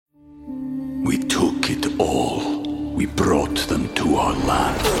We took it all. We brought them to our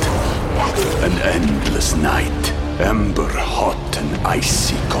land. An endless night, ember hot and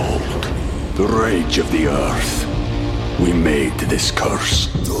icy cold. The rage of the earth. We made this curse.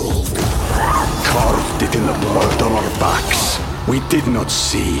 Carved it in the blood on our backs. We did not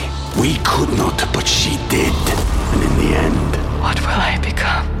see. We could not, but she did. And in the end... What will I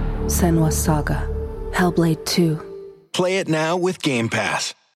become? Senua's Saga. Hellblade 2. Play it now with Game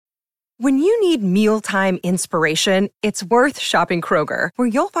Pass. When you need mealtime inspiration, it's worth shopping Kroger, where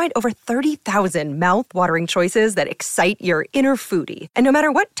you'll find over 30,000 mouth-watering choices that excite your inner foodie. And no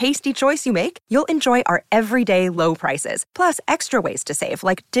matter what tasty choice you make, you'll enjoy our everyday low prices, plus extra ways to save,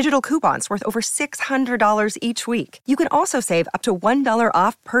 like digital coupons worth over $600 each week. You can also save up to $1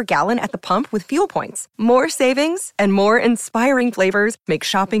 off per gallon at the pump with fuel points. More savings and more inspiring flavors make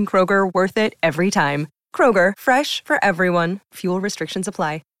shopping Kroger worth it every time. Kroger, fresh for everyone. Fuel restrictions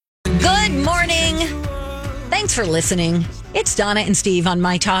apply. Good morning. Thanks for listening. It's Donna and Steve on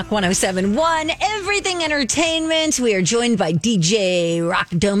My Talk 107.1, Everything Entertainment. We are joined by DJ Rock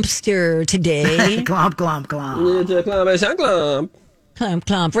Dumpster today. Clomp, clomp, clomp. Clomp,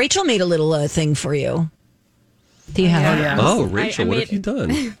 clomp. Rachel made a little thing for you. Do you have it? Oh, Rachel, what have you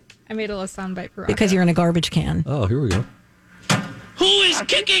done? I made a little soundbite for Rocco. Because you're in a garbage can. Oh, here we go. Who is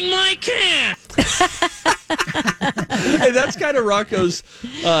kicking my can? Hey, that's kind of Rocco's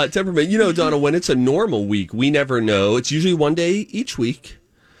temperament. You know, Donna, when it's a normal week, we never know. It's usually one day each week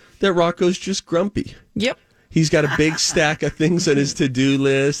that Rocco's just grumpy. Yep. He's got a big stack of things on his to-do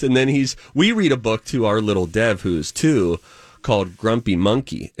list, and then we read a book to our little Dev, who is 2, called Grumpy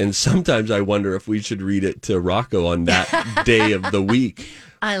Monkey, and sometimes I wonder if we should read it to Rocco on that day of the week.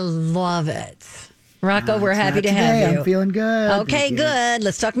 I love it. Rocco, we're happy to have you. I'm feeling good. Okay, good.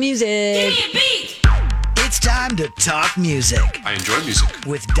 Let's talk music. It's time to talk music I enjoy music.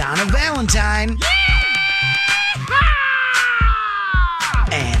 with Donna Valentine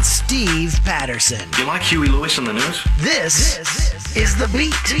and Steve Patterson. You like Huey Lewis on the news? This is The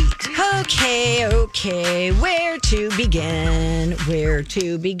Beat. Okay. Where to begin?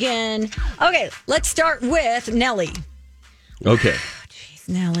 Okay, let's start with Nelly. Okay. Jeez,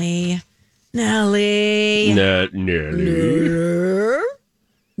 Nelly. Nelly.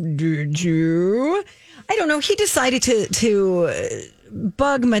 Did you? I don't know. He decided to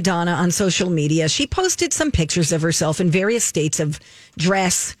bug Madonna on social media. She posted some pictures of herself in various states of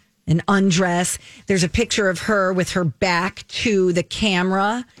dress and undress. There's a picture of her with her back to the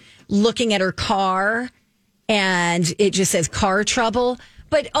camera, looking at her car, and it just says car trouble.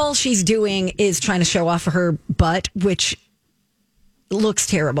 But all she's doing is trying to show off her butt, which looks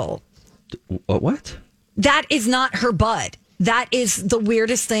terrible. What? That is not her butt. That is the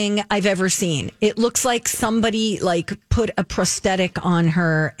weirdest thing I've ever seen. It looks like somebody put a prosthetic on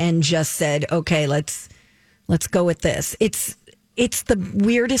her and just said, "Okay, let's go with this." It's the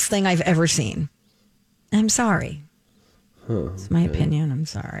weirdest thing I've ever seen. I'm sorry. It's my opinion. I'm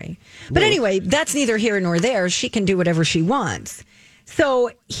sorry. But anyway, that's neither here nor there. She can do whatever she wants.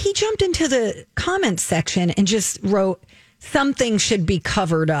 So he jumped into the comments section and just wrote, "Something should be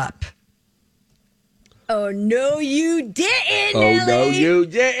covered up." Oh, no, you didn't, Nelly. Oh, no, you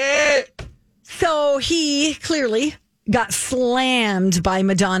didn't. So he clearly got slammed by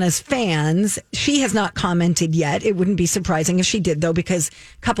Madonna's fans. She has not commented yet. It wouldn't be surprising if she did, though, because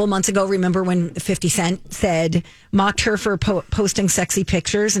a couple of months ago, remember when 50 Cent mocked her for posting sexy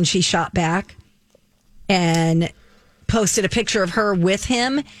pictures, and she shot back and posted a picture of her with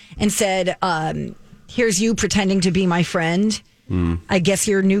him and said, here's you pretending to be my friend. I guess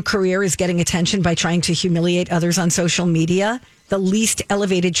your new career is getting attention by trying to humiliate others on social media. The least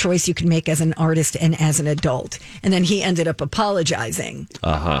elevated choice you can make as an artist and as an adult. And then he ended up apologizing.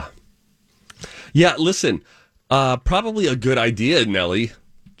 Yeah, listen, probably a good idea, Nelly,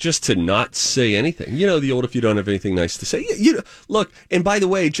 just to not say anything. You know, the old if you don't have anything nice to say. You know, look, and by the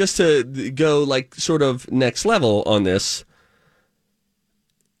way, just to go sort of next level on this,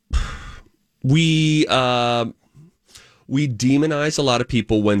 we demonize a lot of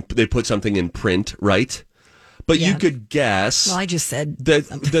people when they put something in print, right? But you could guess. Well, I just said that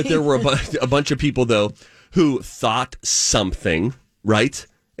there were a bunch of people, though, who thought something, right?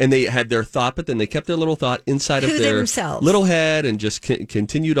 And they had their thought, but then they kept their little thought inside of their themselves. Little head and just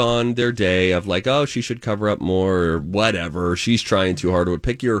continued on their day of oh, she should cover up more or whatever. She's trying too hard. Or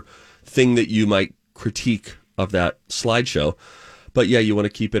pick your thing that you might critique of that slideshow. But yeah, you want to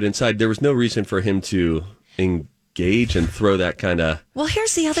keep it inside. There was no reason for him to engage and throw that kind of Well,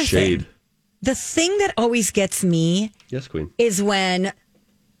 here's the other shade. thing. The thing that always gets me Yes, Queen. is when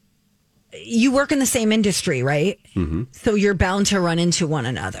you work in the same industry, right? Mm-hmm. So you're bound to run into one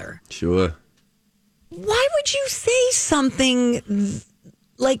another. Sure. Why would you say something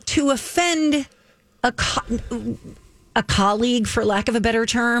like to offend a colleague, for lack of a better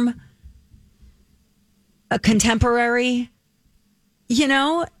term, a contemporary? You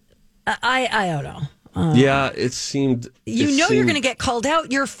know, I don't know. Yeah, it seemed. You're going to get called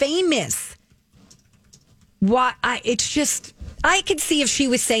out. You're famous. Why? It's just. I could see if she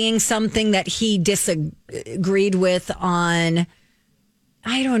was saying something that he disagreed with on,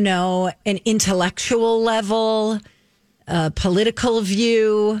 I don't know, an intellectual level, a political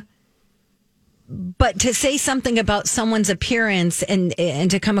view. But to say something about someone's appearance and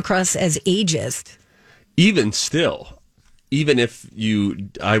to come across as ageist. Even still, even if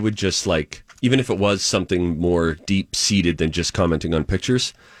I would just even if it was something more deep-seated than just commenting on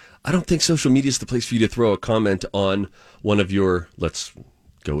pictures, I don't think social media is the place for you to throw a comment on one of your, let's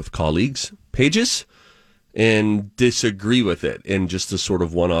go with colleagues, pages, and disagree with it in just a sort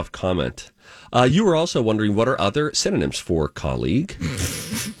of one-off comment. You were also wondering, what are other synonyms for colleague?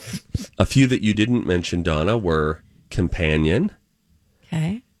 A few that you didn't mention, Donna, were companion.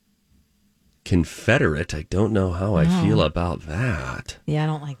 Okay. Confederate. I don't know how I feel about that. Yeah, I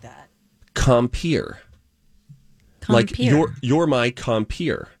don't like that. Compeer. Like you're my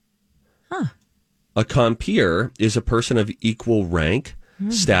compeer. Huh. A compeer is a person of equal rank,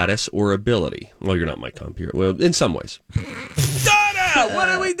 status, or ability. Well, you're not my compeer. Well, in some ways. Donna, what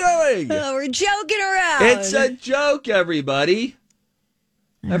are we doing? We're joking around. It's a joke, everybody.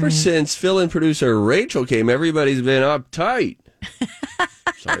 Ever since Phil and producer Rachel came, everybody's been uptight.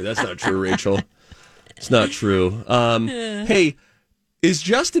 Sorry, that's not true, Rachel. It's not true. Hey, is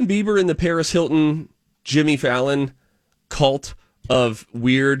Justin Bieber in the Paris Hilton, Jimmy Fallon cult of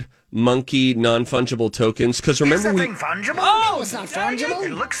weird monkey non-fungible tokens? Because remember, is that thing fungible? Oh, it's not fungible.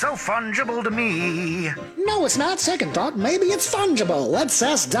 It looks so fungible to me. No, it's not. Second thought, maybe it's fungible. Let's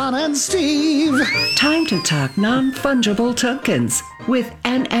ask Donna and Steve. Time to talk non-fungible tokens with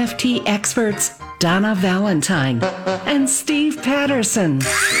NFT experts Donna Valentine and Steve Patterson.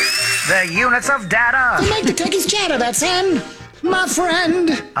 The units of data. To make the techies chatter, that's him. My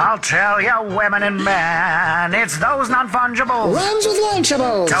friend. I'll tell you, women and men, it's those non-fungibles. Rhymes with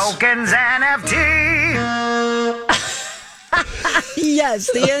Lunchables. Tokens NFT.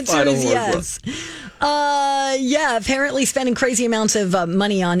 Yes, the answer is yes. Yeah, apparently spending crazy amounts of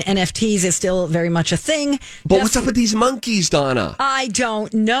money on NFTs is still very much a thing. But what's up with these monkeys, Donna? I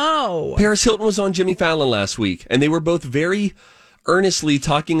don't know. Paris Hilton was on Jimmy Fallon last week, and they were both very earnestly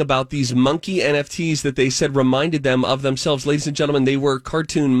talking about these monkey NFTs that they said reminded them of themselves. Ladies and gentlemen, they were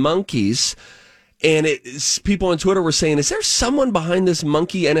cartoon monkeys. And people on Twitter were saying, is there someone behind this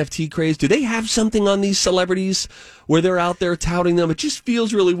monkey NFT craze? Do they have something on these celebrities where they're out there touting them? It just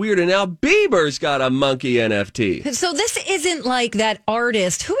feels really weird. And now Bieber's got a monkey NFT. So this isn't like that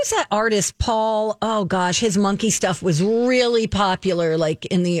artist. Who is that artist, Paul? Oh, gosh, his monkey stuff was really popular like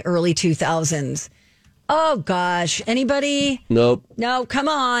in the early 2000s. Oh, gosh. Anybody? Nope. No, come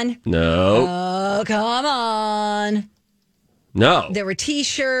on. No. Oh, come on. No. There were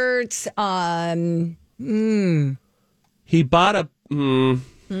T-shirts. He bought a...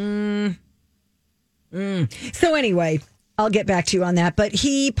 So anyway, I'll get back to you on that. But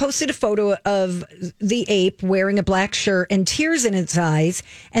he posted a photo of the ape wearing a black shirt and tears in its eyes.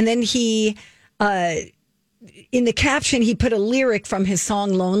 And then he... in the caption, he put a lyric from his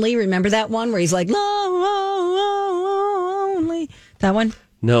song Lonely. Remember that one where he's like, lonely? That one?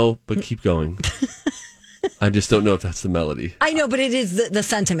 No, but keep going. I just don't know if that's the melody. I know, but it is the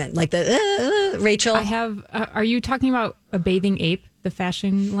sentiment, like the Rachel. I have. Are you talking about a bathing ape, the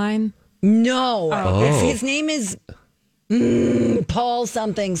fashion line? No, Oh. His name is Paul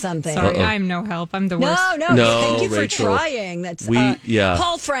something. Sorry, Uh-oh. I'm no help. I'm the worst. No. Thank you Rachel. for trying. That's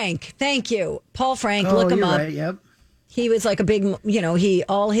Paul Frank. Thank you, Paul Frank. Look him up. Right, yep. He was like a big,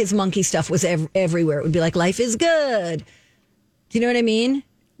 all his monkey stuff was everywhere. It would be like Life is Good. Do you know what I mean?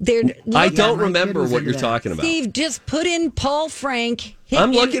 I don't remember what you're talking about. Steve, just put in Paul Frank.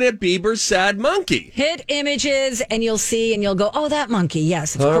 I'm looking at Bieber's sad monkey. Hit images and you'll see and you'll go, oh, that monkey.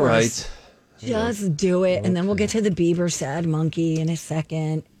 Yes, of All course. right. Just do it. And then we'll get to the Bieber sad monkey in a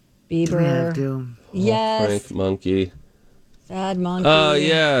second. Bieber. We have to. Yes. Frank monkey. Sad monkey. Oh,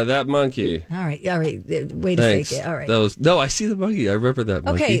 yeah, that monkey. All right. Way to Thanks. fake it. All right. No, I see the monkey. I remember that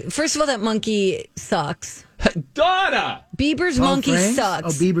monkey. Okay, first of all, that monkey sucks. Donna! Bieber's monkey sucks. Oh,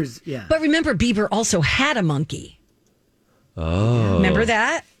 Bieber's, yeah. But remember, Bieber also had a monkey. Oh. Remember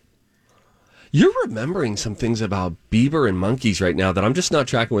that? You're remembering some things about Bieber and monkeys right now that I'm just not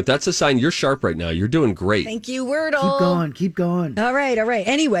tracking with. That's a sign you're sharp right now. You're doing great. Thank you, Wordle. Keep going. All right.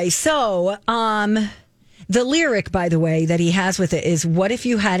 Anyway, so The lyric, by the way, that he has with it is, what if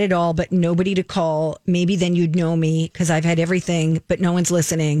you had it all but nobody to call? Maybe then you'd know me because I've had everything but no one's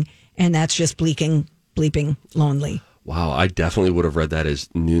listening. And that's just bleeping lonely. Wow, I definitely would have read that as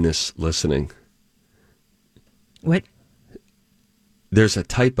newness listening. What? There's a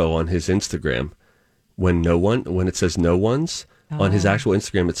typo on his Instagram. When it says no one's, on his actual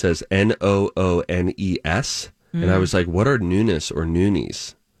Instagram, it says NOONES. And I was like, what are newness or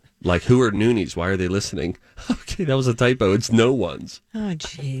noonies? Like, who are noonies? Why are they listening? Okay, that was a typo. It's no one's. Oh,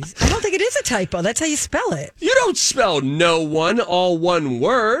 jeez. I don't think it is a typo. That's how you spell it. You don't spell no one, all one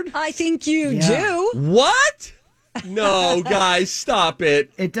word. I think you do. What? No, guys, stop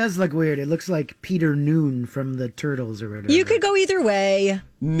it. It does look weird. It looks like Peter Noon from the Turtles or whatever. You could go either way.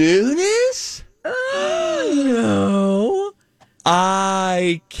 Newness? Oh, no.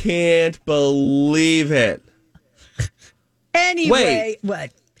 I can't believe it. Anyway,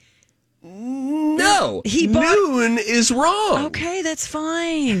 what? No, noon is wrong. Okay, that's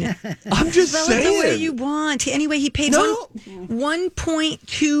fine. I'm just Spell saying. it the way you want. Anyway, he paid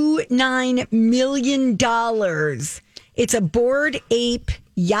 $1.29 million. It's a Bored Ape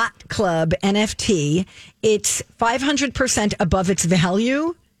Yacht Club NFT. It's 500% above its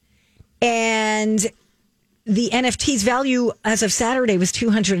value, and the NFT's value as of Saturday was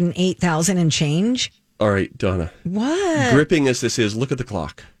 $208,000 and change. All right, Donna. What? Gripping as this is, look at the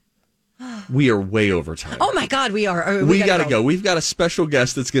clock. We are way over time. Oh, my God, we are. We got to go. We've got a special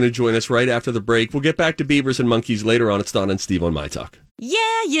guest that's going to join us right after the break. We'll get back to beavers and monkeys later on. It's Don and Steve on My Talk.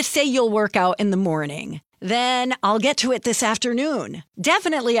 Yeah, you say you'll work out in the morning. Then I'll get to it this afternoon.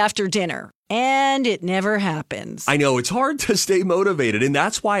 Definitely after dinner. And it never happens. I know, it's hard to stay motivated, and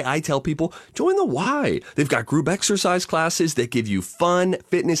that's why I tell people, join the Y. They've got group exercise classes that give you fun,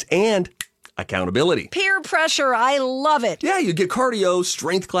 fitness, and accountability. Peer pressure, I love it. Yeah, you get cardio,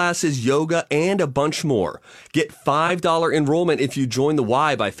 strength classes, yoga, and a bunch more. Get $5 enrollment if you join the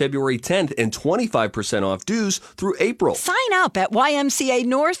Y by February 10th and 25% off dues through April. Sign up at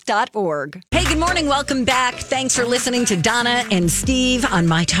ymcanorth.org. Hey, good morning. Welcome back. Thanks for listening to Donna and Steve on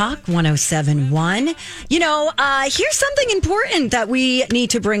My Talk 107.1. You know, here's something important that we need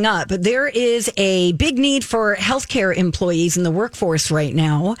to bring up. There is a big need for healthcare employees in the workforce right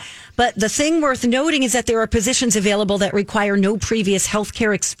now. But the thing worth noting is that there are positions available that require no previous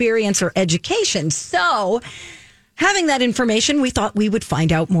healthcare experience or education. So, having that information, we thought we would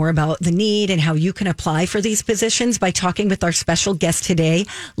find out more about the need and how you can apply for these positions by talking with our special guest today,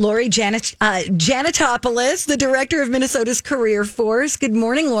 Lori Janitopoulos, the director of Minnesota's Career Force. Good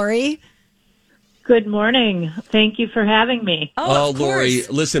morning, Lori. Good morning. Thank you for having me. Oh, Lori,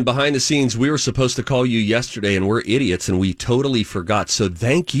 listen, behind the scenes, we were supposed to call you yesterday, and we're idiots, and we totally forgot. So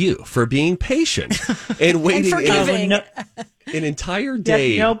thank you for being patient and waiting an entire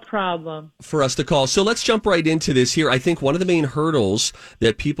day. No problem. For us to call. So let's jump right into this here. I think one of the main hurdles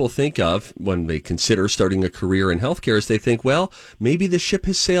that people think of when they consider starting a career in healthcare is they think, well, maybe the ship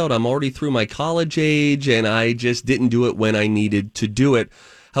has sailed. I'm already through my college age, and I just didn't do it when I needed to do it.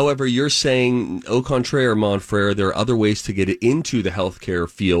 However, you're saying, au contraire, mon frere, there are other ways to get into the healthcare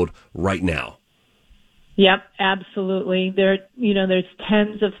field right now. Yep, absolutely. There's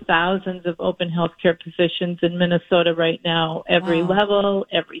tens of thousands of open healthcare positions in Minnesota right now, every level,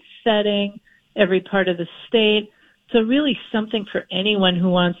 every setting, every part of the state. So really something for anyone who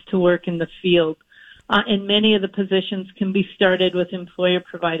wants to work in the field. And many of the positions can be started with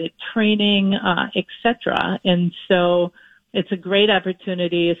employer-provided training, et cetera. And so it's a great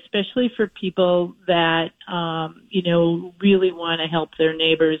opportunity, especially for people that, really want to help their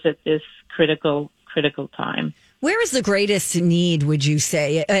neighbors at this critical time. Where is the greatest need, would you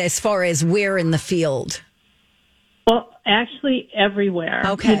say, as far as where in the field? Well, actually everywhere.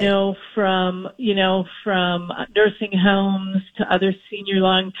 Okay. From nursing homes to other senior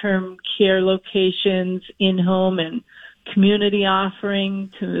long-term care locations, in-home and community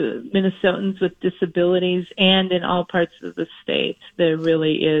offering to Minnesotans with disabilities, and in all parts of the state. There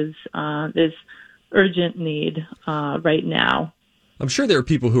really is this urgent need right now. I'm sure there are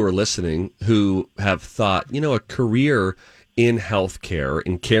people who are listening who have thought, a career in healthcare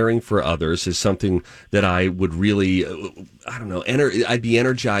and caring for others is something that I would really, I'd be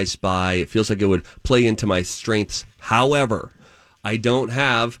energized by. It feels like it would play into my strengths. However, I don't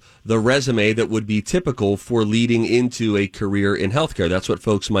have the resume that would be typical for leading into a career in healthcare. That's what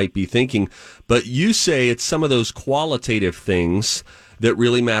folks might be thinking. But you say it's some of those qualitative things that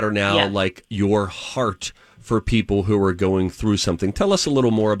really matter now, like your heart for people who are going through something. Tell us a little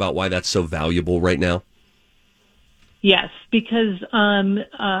more about why that's so valuable right now. Yes, because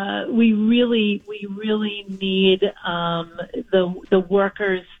we really need the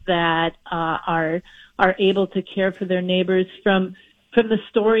workers that are are able to care for their neighbors. From the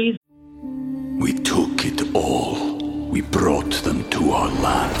stories. We took it all. We brought them to our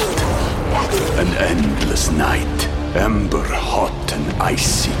land. An endless night, ember hot and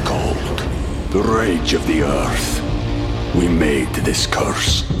icy cold. The rage of the earth. We made this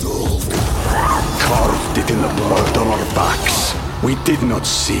curse. Carved it in the blood on our backs. We did not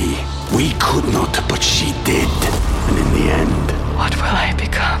see. We could not, but she did. And in the end, What will I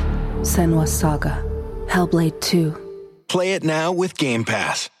become? Senua's Saga. Hellblade 2. Play it now with Game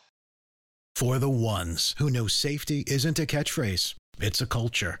Pass. For the ones who know safety isn't a catchphrase, it's a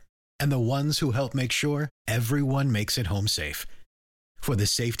culture. And the ones who help make sure everyone makes it home safe. For the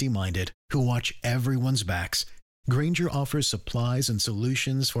safety-minded who watch everyone's backs, Grainger offers supplies and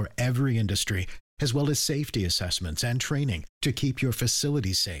solutions for every industry, as well as safety assessments and training to keep your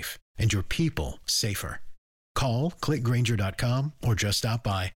facilities safe and your people safer. Call, clickgrainger.com, or just stop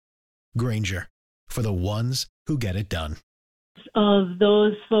by. Grainger, for the ones who get it done. Of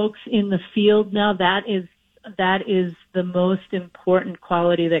those folks in the field now, that is the most important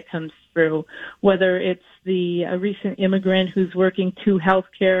quality that comes through, whether it's the recent immigrant who's working 2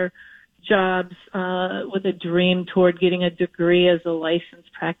 healthcare jobs with a dream toward getting a degree as a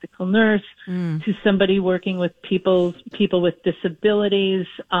licensed practical nurse, to somebody working with people with disabilities.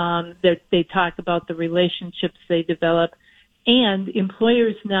 They talk about the relationships they develop. And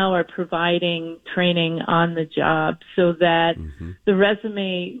employers now are providing training on the job so that the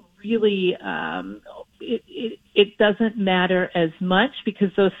resume really, it doesn't matter as much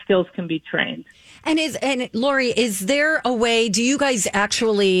because those skills can be trained. And Lori, is there a way, do you guys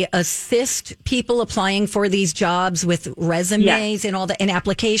actually assist people applying for these jobs with resumes and all and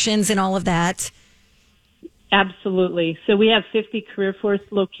applications and all of that? Absolutely. So we have 50 Career Force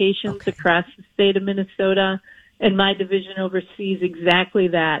locations across the state of Minnesota. And my division oversees exactly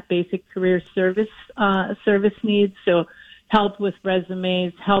that, basic career service needs. So help with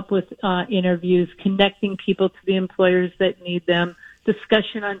resumes, help with interviews, connecting people to the employers that need them,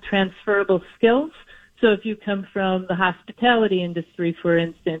 discussion on transferable skills. So if you come from the hospitality industry, for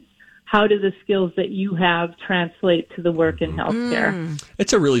instance, how do the skills that you have translate to the work in healthcare?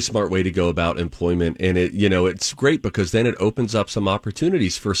 It's a really smart way to go about employment. And it's great because then it opens up some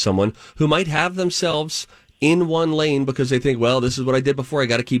opportunities for someone who might have themselves in one lane because they think, well, this is what I did before, I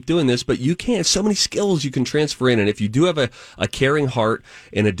got to keep doing this. But you can't. So many skills you can transfer in. And if you do have a caring heart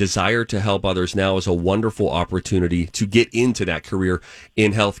and a desire to help others, now is a wonderful opportunity to get into that career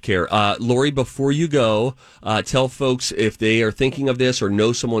in healthcare. Lori, before you go, tell folks if they are thinking of this or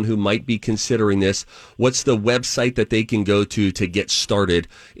know someone who might be considering this, what's the website that they can go to get started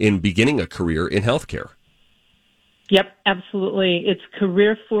in beginning a career in healthcare? Yep, absolutely. It's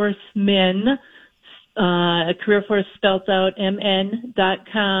Career Force Men. Career Force spelled out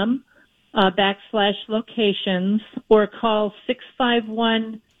mn.com /locations, or call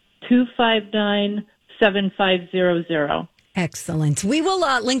 651-259-7500. Excellent. We will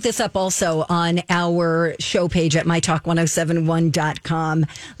link this up also on our show page at mytalk1071.com.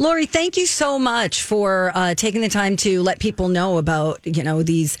 Lori, thank you so much for taking the time to let people know about,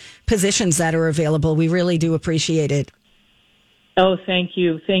 these positions that are available. We really do appreciate it. Oh, thank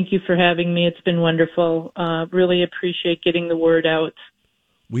you. Thank you for having me. It's been wonderful. Really appreciate getting the word out.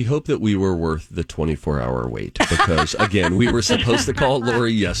 We hope that we were worth the 24-hour wait because, again, we were supposed to call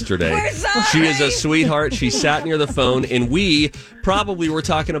Lori yesterday. We're sorry. She is a sweetheart. She sat near the phone, and we probably were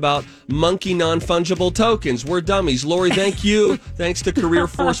talking about monkey non-fungible tokens. We're dummies. Lori, thank you. Thanks to Career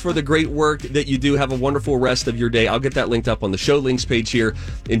Force for the great work that you do. Have a wonderful rest of your day. I'll get that linked up on the show links page here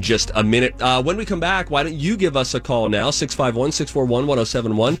in just a minute. When we come back, why don't you give us a call now,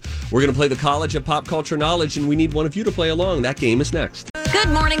 651-641-1071. We're going to play the College of Pop Culture Knowledge, and we need one of you to play along. That game is next. Good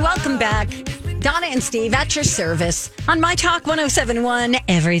morning. Welcome back. Donna and Steve at your service on My Talk 1071,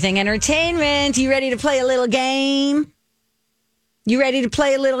 Everything Entertainment. You ready to play a little game? Yeah.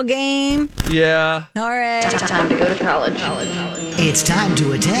 All right. Time to go to college. It's time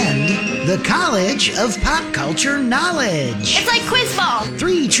to attend the College of Pop Culture Knowledge. It's like quiz ball.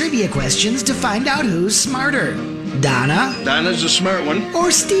 3 trivia questions to find out who's smarter. Donna? Donna's a smart one.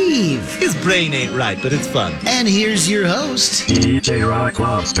 Or Steve? His brain ain't right, but it's fun. And here's your host, DJ Rock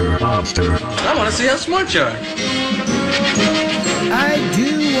Lobster. I want to see how smart you are. I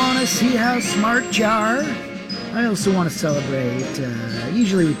do want to see how smart you are. I also want to celebrate.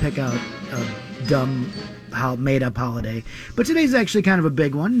 Usually we pick out a dumb, made-up holiday. But today's actually kind of a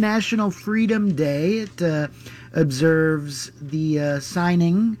big one. National Freedom Day. It observes the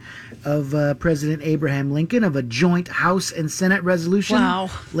signing of President Abraham Lincoln of a joint House and Senate resolution. Wow.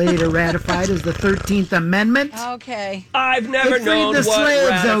 Later ratified as the 13th Amendment. Okay. I've never known the what slaves,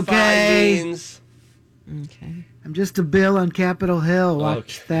 ratify means. Okay. I'm Just a Bill on Capitol Hill.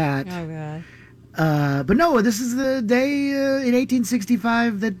 Watch that. Oh, God. But no, this is the day in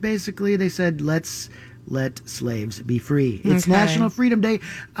 1865 that basically they said, let's let slaves be free. It's Okay. National Freedom Day.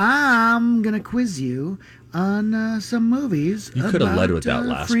 I'm going to quiz you on some movies You could have led with that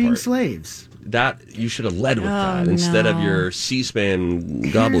last freeing part. slaves. That you should have led with Oh, that instead of no. your C-SPAN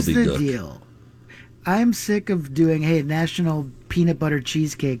Here's the gobbledygook. deal. I'm sick of doing, National Peanut Butter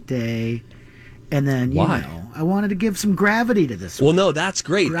Cheesecake Day, and then, Why? I wanted to give some gravity to this. Well, no, that's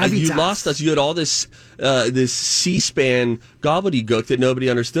great. You Gravitas. lost us. You had all this this C-SPAN gobbledygook that nobody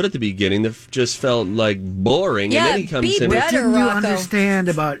understood at the beginning that just felt like boring. Yeah, and then he comes be in. better. Didn't you Rocco. understand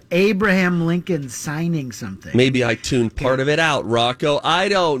about Abraham Lincoln signing something? Maybe I tuned part of it out, Rocco. I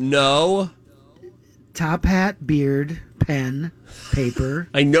don't know. Top hat, beard, pen, paper.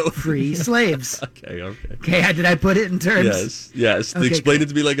 I know. Free slaves. Okay. Okay, did I put it in terms? Yes. Okay, Explain cool. it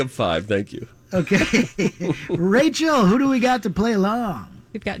to me like I'm 5. Thank you. Okay. Rachel, who do we got to play along?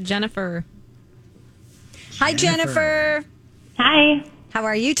 We've got Jennifer. Hi, Jennifer. Hi. How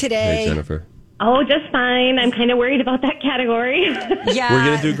are you today? Hey, Jennifer. Oh, just fine. I'm kind of worried about that category. Yeah. We're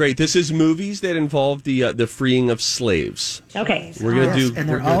gonna do great. This is movies that involve the freeing of slaves. Okay. We're gonna Yes, do. and we're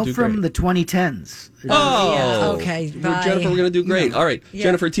they're gonna all do from great. the 2010s. Oh, Yeah, okay, bye. Jennifer, we're gonna do great. All right, Yeah.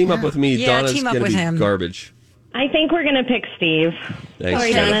 Jennifer, team up with me. Yeah, Donna's team up gonna with be him. garbage. I think we're going to pick Steve. Thanks,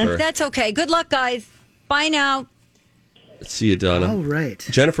 Sorry, Jennifer. Donna. That's okay. Good luck, guys. Bye now. See you, Donna. All right.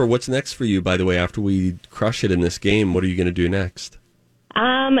 Jennifer, what's next for you? By the way, after we crush it in this game, what are you going to do next?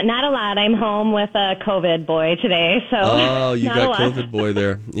 Not a lot. I'm home with a COVID boy today, so Oh, you not a got lot. COVID boy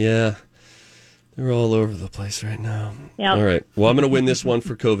there. Yeah, they're all over the place right now. Yep. All right. Well, I'm going to win this one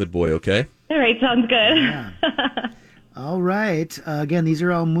for COVID boy. Okay. All right, sounds good. All right. Again, these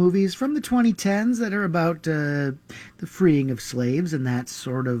are all movies from the 2010s that are about the freeing of slaves and that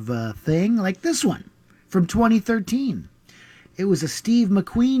sort of thing, like this one from 2013. It was a Steve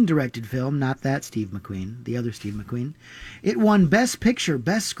McQueen directed film, not that Steve McQueen, the other Steve McQueen. It won Best Picture,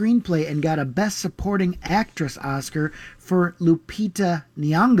 Best Screenplay, and got a Best Supporting Actress Oscar for Lupita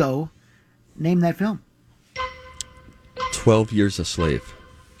Nyong'o. Name that film. 12 Years a Slave.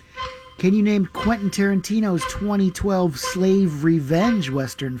 Can you name Quentin Tarantino's 2012 slave revenge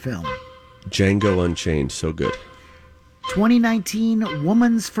Western film? Django Unchained. So good. 2019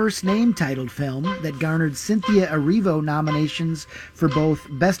 Woman's First Name titled film that garnered Cynthia Erivo nominations for both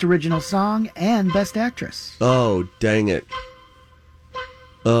Best Original Song and Best Actress. Oh, dang it.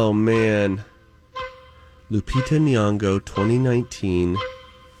 Oh, man. Lupita Nyong'o, 2019.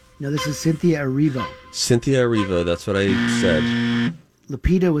 No, this is Cynthia Erivo. Cynthia Erivo, that's what I said.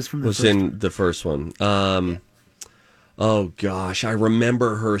 Lupita was from the Was first in the first one. Oh, gosh. I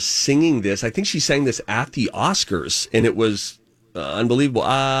remember her singing this. I think she sang this at the Oscars, and it was unbelievable.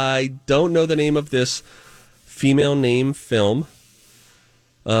 I don't know the name of this female name film.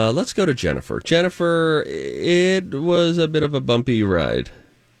 Let's go to Jennifer. Jennifer, it was a bit of a bumpy ride.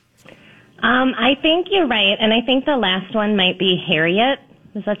 I think you're right, and I think the last one might be Harriet.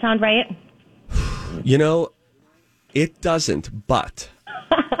 Does that sound right? You know, it doesn't, but...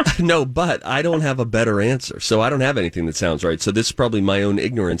 No, but I don't have a better answer, so I don't have anything that sounds right. So this is probably my own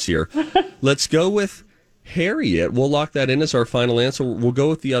ignorance here. Let's go with Harriet. We'll lock that in as our final answer. We'll go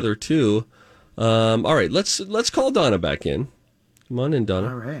with the other two. All right, let's call Donna back in. Come on in, Donna.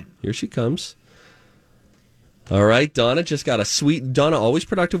 All right. Here she comes. All right, Donna just got a sweet... Donna, always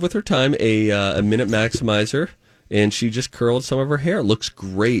productive with her time, a minute maximizer, and she just curled some of her hair. Looks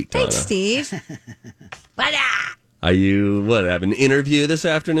great, Donna. Thanks, Steve. Are you, have an interview this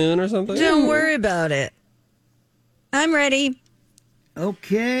afternoon or something? Don't worry about it. I'm ready.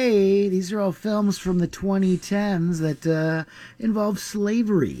 Okay, these are all films from the 2010s that involve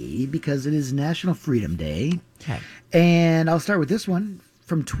slavery because it is National Freedom Day. Okay. And I'll start with this one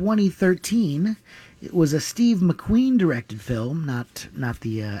from 2013. It was a Steve McQueen directed film, not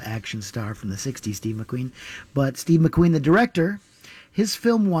the action star from the 60s, Steve McQueen, but Steve McQueen, the director. His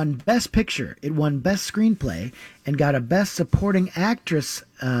film won Best Picture. It won Best Screenplay and got a Best Supporting Actress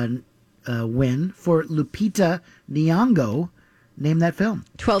win for Lupita Nyong'o. Name that film.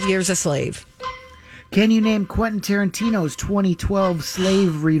 12 Years a Slave. Can you name Quentin Tarantino's 2012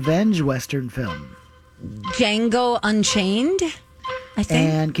 slave revenge Western film? Django Unchained, I think.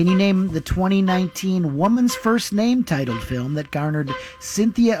 And can you name the 2019 Woman's First Name titled film that garnered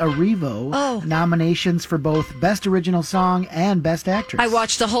Cynthia Erivo nominations for both Best Original Song and Best Actress? I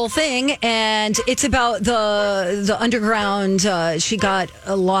watched the whole thing, and it's about the underground. She got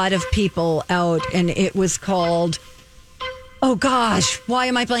a lot of people out, and it was called... Oh, gosh. Why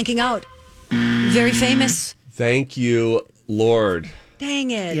am I blanking out? Very famous. Thank you, Lord. Dang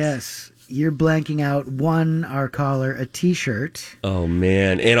it. Yes. You're blanking out. Won our caller a T-shirt. Oh,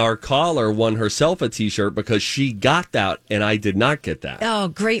 man. And our caller won herself a T-shirt because she got that, and I did not get that. Oh,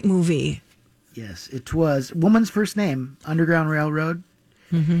 great movie. Yes, it was. Woman's first name, Underground Railroad.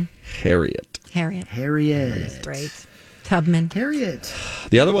 Mm-hmm. Harriet. Harriet. Great. Tubman. Harriet.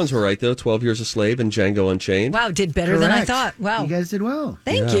 The other ones were right, though. 12 Years a Slave and Django Unchained. Wow, did better than I thought. Wow. You guys did well.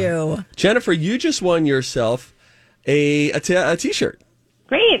 Thank you. Jennifer, you just won yourself a T-shirt.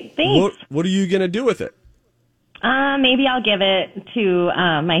 Great, thanks. What are you going to do with it? Maybe I'll give it to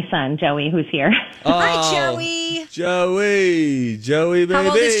my son, Joey, who's here. Hi, Joey. Joey, baby. How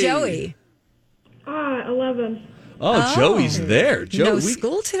old is Joey? 11. Oh, Joey's there. No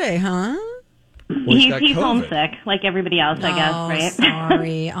school today, huh? He's homesick, like everybody else, I guess, right?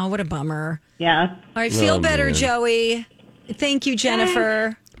 Sorry. Oh, what a bummer. Yeah. All right, feel better, man. Joey. Thank you,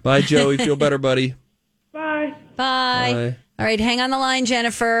 Jennifer. Bye, Joey. Feel better, buddy. Bye. Bye. All right, hang on the line,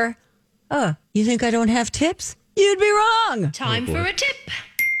 Jennifer. Oh, you think I don't have tips? You'd be wrong. Time for a tip.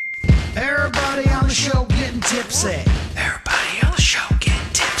 Everybody on the show getting tipsy. Everybody on the show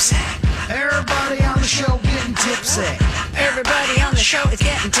getting tipsy. Everybody on the show getting tipsy. Everybody on the show is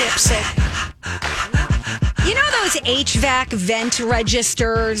getting tipsy. You know those HVAC vent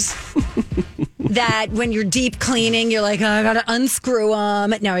registers that when you're deep cleaning, you're like, oh, I got to unscrew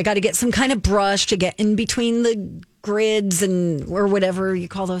them. Now I got to get some kind of brush to get in between the grids or whatever you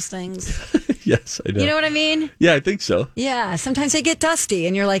call those things. Yes, I know. You know what I mean? Yeah, I think so. Yeah, sometimes they get dusty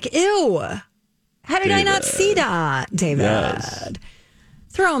and you're like, ew, how did I not see that, David? Yes.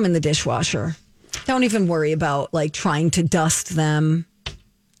 Throw them in the dishwasher. Don't even worry about like trying to dust them.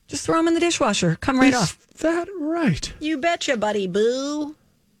 Just throw them in the dishwasher. Come right off. Is that right? You betcha, buddy boo.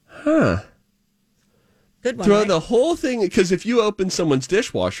 Huh. Good one. Throw right? the whole thing, because if you opened someone's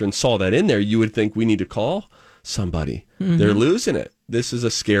dishwasher and saw that in there, you would think we need to call somebody. Mm-hmm. They're losing it. This is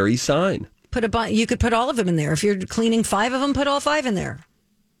a scary sign. You could put all of them in there. If you're cleaning 5 of them, put all 5 in there.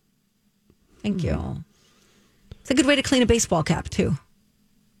 Thank you. It's a good way to clean a baseball cap, too.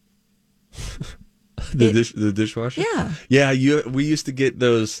 The dishwasher? Yeah. Yeah, we used to get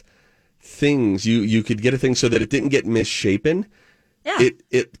those things. You could get a thing so that it didn't get misshapen. Yeah.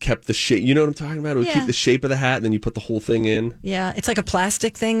 It kept the shape. You know what I'm talking about? It would keep the shape of the hat, and then you put the whole thing in. Yeah, it's like a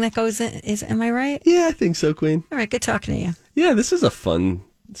plastic thing that goes in. Am I right? Yeah, I think so, Queen. All right, good talking to you. Yeah, this is a fun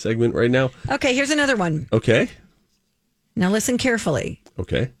segment right now. Okay, here's another one. Okay. Now listen carefully.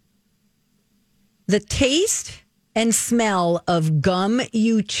 Okay. The taste and smell of gum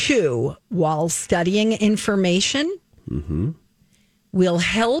you chew while studying information will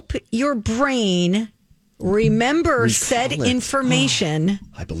help your brain remember said information.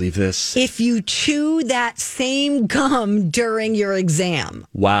 I believe this. If you chew that same gum during your exam.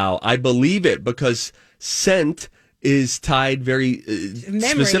 Wow, I believe it, because scent is tied very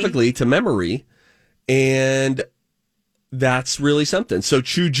specifically to memory, and that's really something. So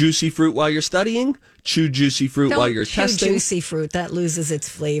chew juicy fruit while you're studying, chew juicy fruit while you're testing. Don't chew juicy fruit. That loses its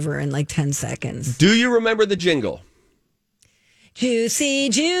flavor in like 10 seconds. Do you remember the jingle? Juicy,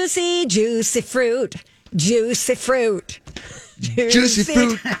 juicy, juicy fruit. Juicy fruit. Juicy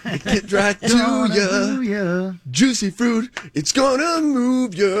fruit, it get right to ya. Juicy fruit, it's gonna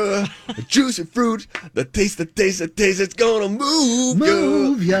move ya. Juicy fruit, the taste, it's gonna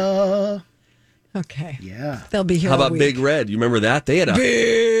move ya. Okay. Yeah. They'll be here How all about week. Big Red? You remember that? They had a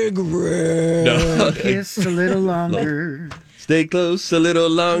Big Red. No. Kiss a little longer. Stay close a little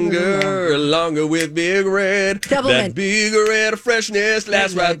longer with Big Red. Doublemint. That Big Red freshness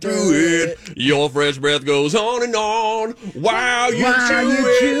lasts right through it. Your fresh breath goes on and on while you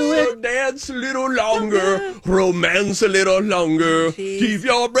chew it. So dance a little longer, romance a little longer. Keep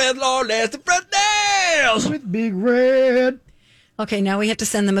your breath long, last the fresh dance. With Big Red. Okay, now we have to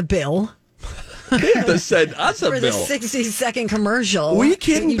send them a bill. They have to send us a For bill. the 60-second commercial. Are you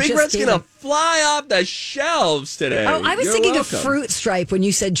kidding? You Big just Red's gave going them. to fly off the shelves today. Oh, I was You're thinking welcome. of Fruit Stripe when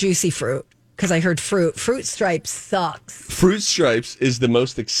you said juicy fruit, because I heard fruit. Fruit Stripe sucks. Fruit Stripes is the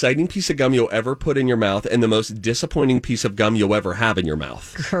most exciting piece of gum you'll ever put in your mouth and the most disappointing piece of gum you'll ever have in your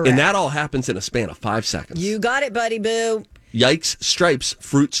mouth. Correct. And that all happens in a span of 5 seconds. You got it, buddy boo. Yikes, Stripes,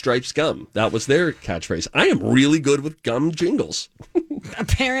 Fruit Stripes gum. That was their catchphrase. I am really good with gum jingles.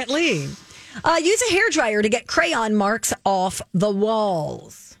 Apparently. Use a hairdryer to get crayon marks off the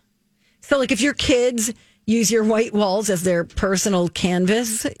walls. So, like, if your kids use your white walls as their personal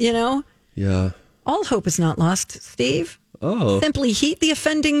canvas, you know, Yeah. all hope is not lost, Steve. Oh. Simply heat the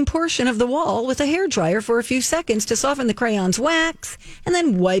offending portion of the wall with a hairdryer for a few seconds to soften the crayon's wax, and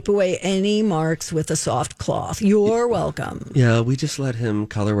then wipe away any marks with a soft cloth. You're welcome. Yeah, we just let him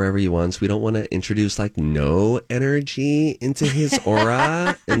color wherever he wants. We don't want to introduce no energy into his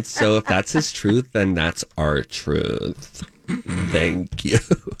aura. And so if that's his truth, then that's our truth. Thank you.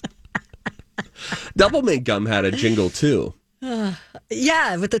 Double Mint Gum had a jingle too.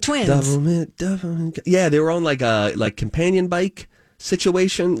 Yeah, with the twins. Double Mint. Yeah, they were on a companion bike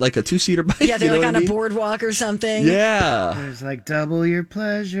situation, like a 2-seater bike. Yeah, they're on a boardwalk or something. Yeah. There's double your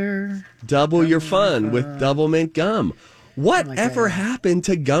pleasure. Double your fun with Double Mint Gum. Whatever happened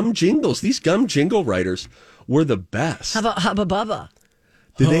to gum jingles? These gum jingle writers were the best. How about Hubba Bubba?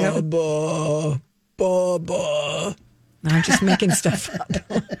 Did they have Hubba Bubba? I'm just making stuff up.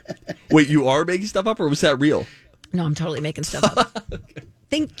 Wait, you are making stuff up, or was that real? No, I'm totally making stuff up. Okay.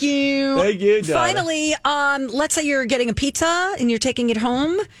 Thank you. Thank you, Donna. Finally, let's say you're getting a pizza and you're taking it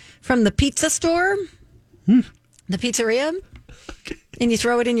home from the pizza store, the pizzeria, and you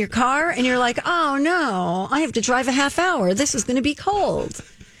throw it in your car, and you're like, oh, no, I have to drive a half hour. This is going to be cold.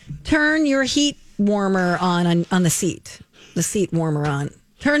 Turn your heat warmer on the seat. The seat warmer on.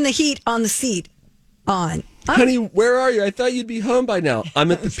 Turn the heat on the seat on. Honey, where are you? I thought you'd be home by now.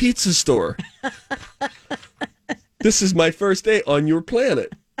 I'm at the pizza store. This is my first day on your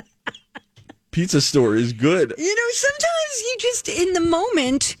planet. Pizza store is good. Sometimes you just, in the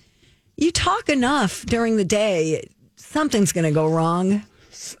moment, you talk enough during the day, something's going to go wrong.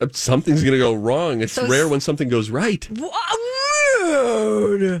 Something's going to go wrong. It's rare when something goes right.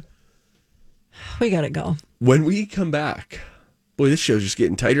 Rude. We got to go. When we come back, boy, this show's just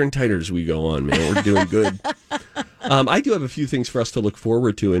getting tighter and tighter as we go on, man. We're doing good. I do have a few things for us to look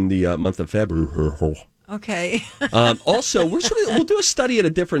forward to in the month of February. Okay. Also, we'll do a study at a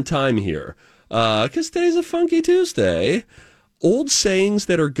different time here, because today's a funky Tuesday. Old sayings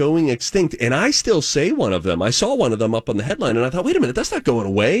that are going extinct, and I still say one of them. I saw one of them up on the headline, and I thought, wait a minute, that's not going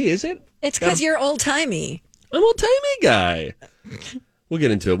away, is it? It's because you're old-timey. I'm old-timey guy. We'll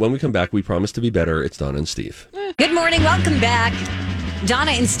get into it. When we come back, we promise to be better. It's Donna and Steve. Good morning. Welcome back.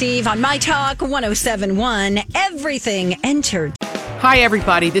 Donna and Steve on My Talk 107.1. Everything entered. Hi,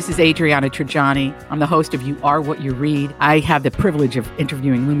 everybody. This is Adriana Trajani. I'm the host of You Are What You Read. I have the privilege of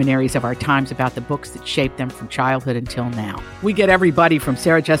interviewing luminaries of our times about the books that shaped them from childhood until now. We get everybody from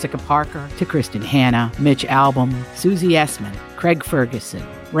Sarah Jessica Parker to Kristen Hanna, Mitch Albom, Susie Essman, Craig Ferguson,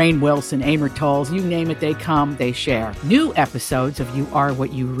 Rainn Wilson, Amor Tolls, you name it, they come, they share. New episodes of You Are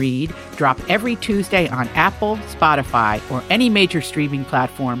What You Read drop every Tuesday on Apple, Spotify, or any major streaming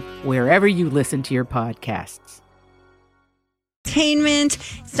platform wherever you listen to your podcasts. Entertainment.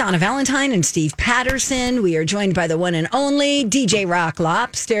 It's Donna Valentine and Steve Patterson. We are joined by the one and only DJ Rock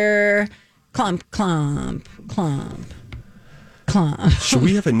Lobster. Clump, clump, clump, clump. Should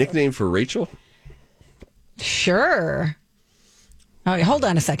we have a nickname for Rachel? Sure. All right, hold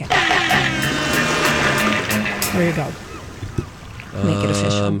on a second. There you go. Make it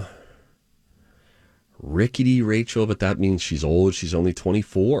official. Rickety Rachel, but that means she's old. She's only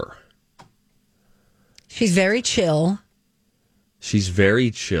 24. She's very chill. She's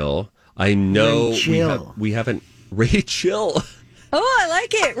very chill. I know we haven't... Rachel. Oh, I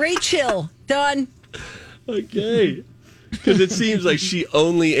like it. Rachel. Done. Okay. Because it seems like she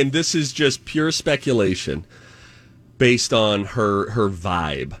only... And this is just pure speculation based on her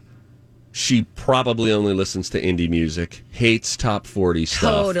vibe. She probably only listens to indie music, hates top 40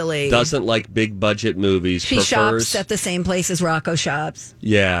 stuff. Totally. Doesn't like big budget movies. She shops at the same place as Rocco shops.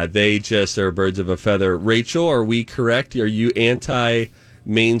 Yeah, they just are birds of a feather. Rachel, are we correct? Are you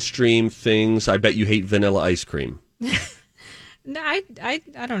anti-mainstream things? I bet you hate vanilla ice cream. No, I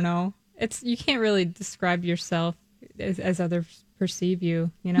don't know. You can't really describe yourself as others perceive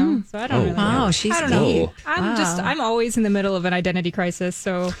you, So I don't really know. Wow, she's I don't know. deep. I'm always in the middle of an identity crisis,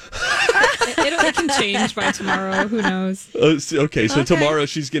 so it can change by tomorrow. Who knows? Okay, so tomorrow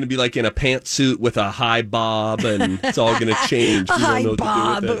she's going to be like in a pantsuit with a high bob, and it's all going to change. A We don't high know what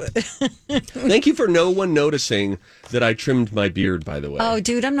bob. to do with it. Thank you for no one noticing that I trimmed my beard, by the way. Oh,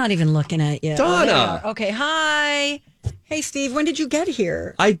 dude, I'm not even looking at you. Donna! Oh, okay, hi. Hey, Steve, when did you get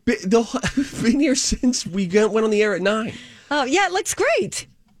here? I've been here since we went on the air at 9. Oh, yeah, it looks great.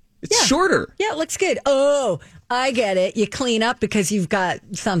 It's shorter. Yeah, it looks good. Oh, I get it. You clean up because you've got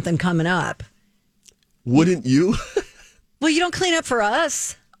something coming up. Wouldn't you? Well, you don't clean up for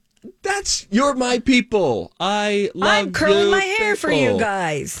us. You're my people. I'm curling my hair for you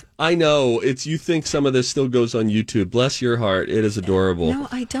guys. I know. You think some of this still goes on YouTube. Bless your heart. It is adorable. No,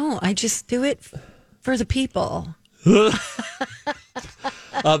 I don't. I just do it for the people.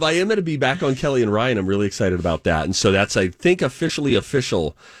 I am going to be back on Kelly and Ryan. I'm really excited about that. And so that's, I think, officially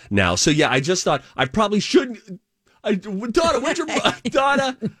official now. So yeah, I just thought I probably shouldn't. Donna, where'd your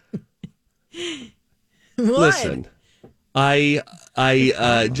Donna? What? Listen, I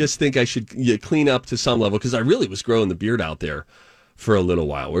just think I should clean up to some level because I really was growing the beard out there for a little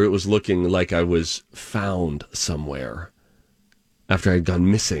while, where it was looking like I was found somewhere after I'd gone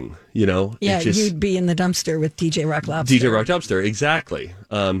missing. You know, Yeah, you'd be in the dumpster with DJ Rock Lobster. DJ Rock Dumpster, exactly.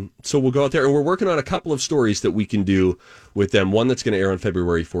 So we'll go out there, and we're working on a couple of stories that we can do with them. One that's going to air on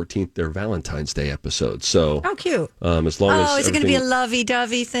February 14th, their Valentine's Day episode. So, how cute! As long as is it going to be a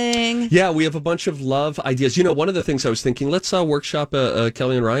lovey-dovey thing? Yeah, we have a bunch of love ideas. You know, one of the things I was thinking, let's workshop a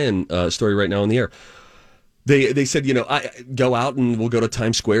Kelly and Ryan story right now on the air. They said, you know, I go out and we'll go to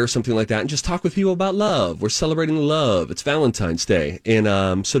Times Square or something like that and just talk with people about love. We're celebrating love. It's Valentine's Day.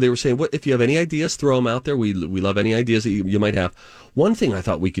 And so they were saying, what if you have any ideas, throw them out there. We love any ideas that you might have. One thing I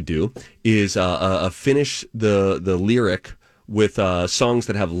thought we could do is finish the lyric with songs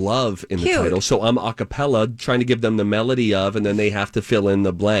that have love in the title. So I'm a cappella trying to give them the melody of, and then they have to fill in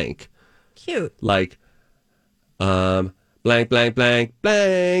the blank. Cute. Like, blank, blank, blank,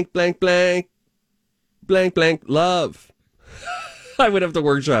 blank, blank, blank. Blank, blank, love. I would have to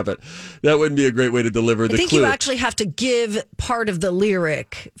workshop it. That wouldn't be a great way to deliver the clue. I think you actually have to give part of the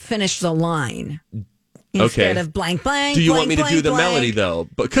lyric, finish the line. Instead of blank, blank. Do you blank, want me to blank, do the blank. melody, though?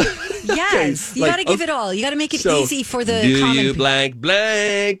 Yes. You got to give it all. You got to make it easy for the do common you people. blank,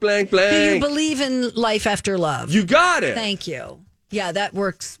 blank, blank, blank? Do you believe in life after love? You got it. Thank you. Yeah, that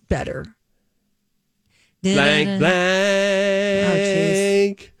works better. Blank, blank.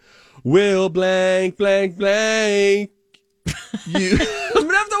 Will blank, blank, blank. You. I'm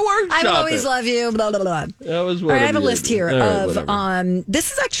gonna have to workshop I will always it. love you. Blah blah blah. That was All what right, I have a list here of whatever.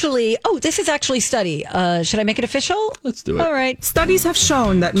 this is actually study. Should I make it official? Let's do it. All right. Studies have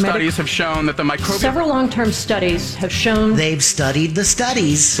shown that the microbial... Several long-term studies have shown... They've studied the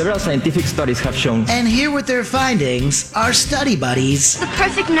studies. Several scientific studies have shown. And here with their findings are study buddies, The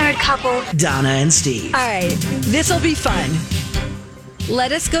perfect nerd couple. Donna and Steve. All right, this will be fun.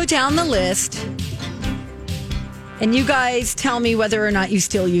 Let us go down the list, and you guys tell me whether or not you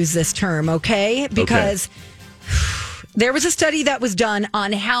still use this term, okay? Because there was a study that was done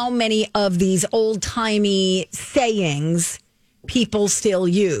on how many of these old-timey sayings people still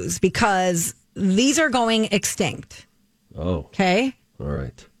use, because these are going extinct. Oh. Okay? All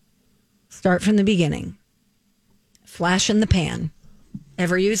right. Start from the beginning. Flash in the pan.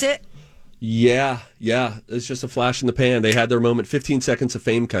 Ever use it? Yeah. It's just a flash in the pan. They had their moment, 15 seconds of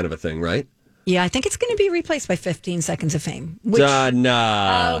fame kind of a thing, right? Yeah, I think it's going to be replaced by 15 seconds of fame.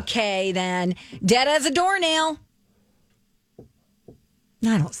 Donna. Okay, then. Dead as a doornail.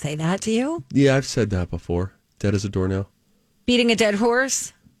 I don't say that, do you? Yeah, I've said that before. Dead as a doornail. Beating a dead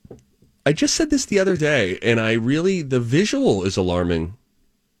horse. I just said this the other day, and the visual is alarming.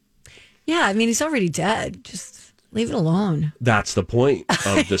 Yeah, I mean, he's already dead. Just leave it alone. That's the point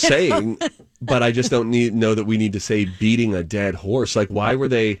of the saying, but I just don't know that we need to say beating a dead horse. Like, why were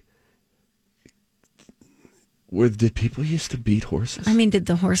they... Did people used to beat horses? I mean, did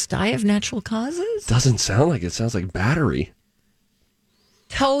the horse die of natural causes? Doesn't sound like it. Sounds like battery.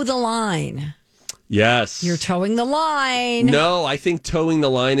 Toe the line. Yes. You're towing the line. No, I think towing the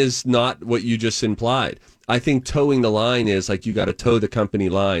line is not what you just implied. I think towing the line is like you got to toe the company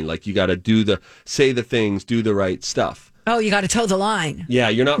line. Like you got to say the things, do the right stuff. Oh, you got to toe the line. Yeah,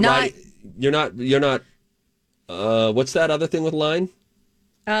 you're not right. You're not. What's that other thing with line?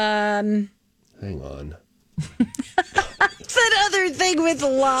 Hang on. What's that other thing with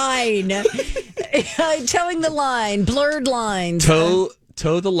line? Towing the line, blurred lines. Toe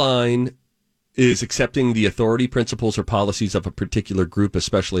the line is accepting the authority, principles, or policies of a particular group,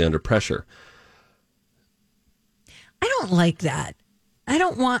 especially under pressure. I don't like that. I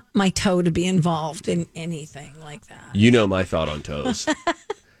don't want my toe to be involved in anything like that. You know my thought on toes.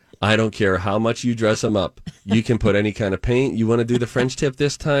 I don't care how much you dress them up. You can put any kind of paint. You want to do the French tip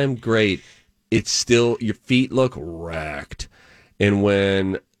this time? Great. It's still, your feet look wrecked. And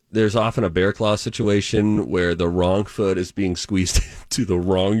when there's often a bear claw situation where the wrong foot is being squeezed into the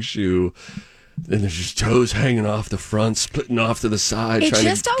wrong shoe, and there's just toes hanging off the front, splitting off to the side,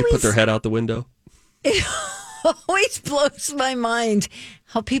 trying to put their head out the window. It always blows my mind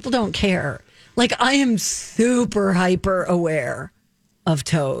how people don't care. Like, I am super hyper aware of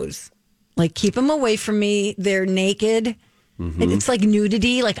toes. Like, keep them away from me. They're naked. Mm-hmm. It's like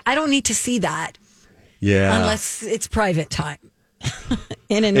nudity. Like, I don't need to see that. Yeah. Unless it's private time.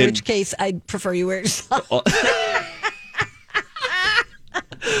 In which case, I'd prefer you wear socks.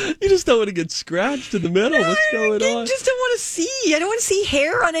 just don't want to get scratched in the middle. What's going on? I just don't want to see. I don't want to see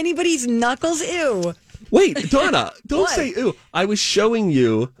hair on anybody's knuckles. Ew. Wait, Donna, don't What? say ew. I was showing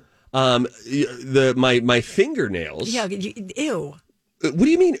you my fingernails. Yeah, ew. What do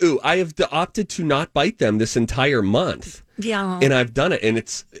you mean, ooh? I have opted to not bite them this entire month. Yeah. And I've done it,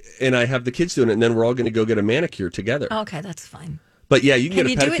 and I have the kids doing it, and then we're all going to go get a manicure together. Okay, that's fine. But yeah, you can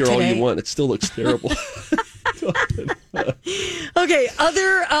Can get a you do it pedicure all today? you want. It still looks terrible. Okay,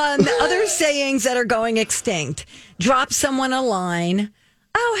 other sayings that are going extinct. Drop someone a line.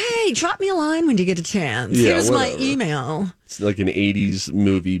 Oh, hey, drop me a line when you get a chance. Yeah, Here's my whatever. email. It's like an 80s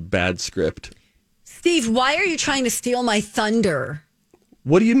movie, bad script. Steve, why are you trying to steal my thunder?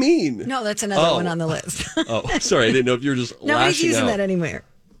 What do you mean? No, that's another Oh. one on the list. Oh, sorry. I didn't know if you were just Nobody's lashing using out. that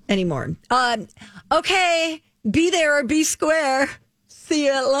anymore. Okay, be there or be square. See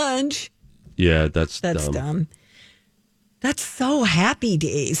you at lunch. Yeah, that's dumb. That's so Happy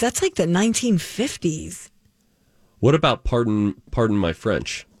Days. That's like the 1950s. What about pardon my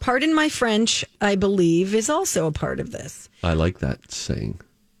French? Pardon my French, I believe, is also a part of this. I like that saying.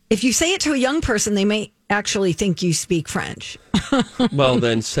 If you say it to a young person, they may actually think you speak French. Well,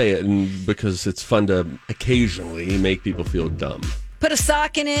 then say it, and because it's fun to occasionally make people feel dumb. Put a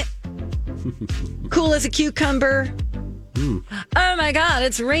sock in it. Cool as a cucumber. Oh my God,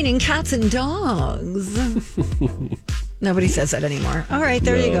 it's raining cats and dogs. Nobody says that anymore. All right,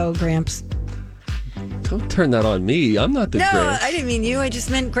 there you No. go, Gramps. Don't turn that on me. I'm not the No, Gramps. I didn't mean you. I just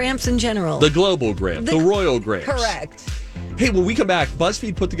meant Gramps in general. The global Gramps. The royal Gramps. Correct. Hey, when we come back,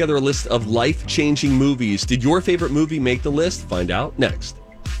 BuzzFeed put together a list of life-changing movies. Did your favorite movie make the list? Find out next.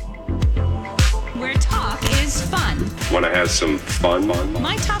 Where talk is fun. Want to have some fun?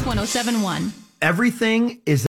 My Talk 1071. Everything is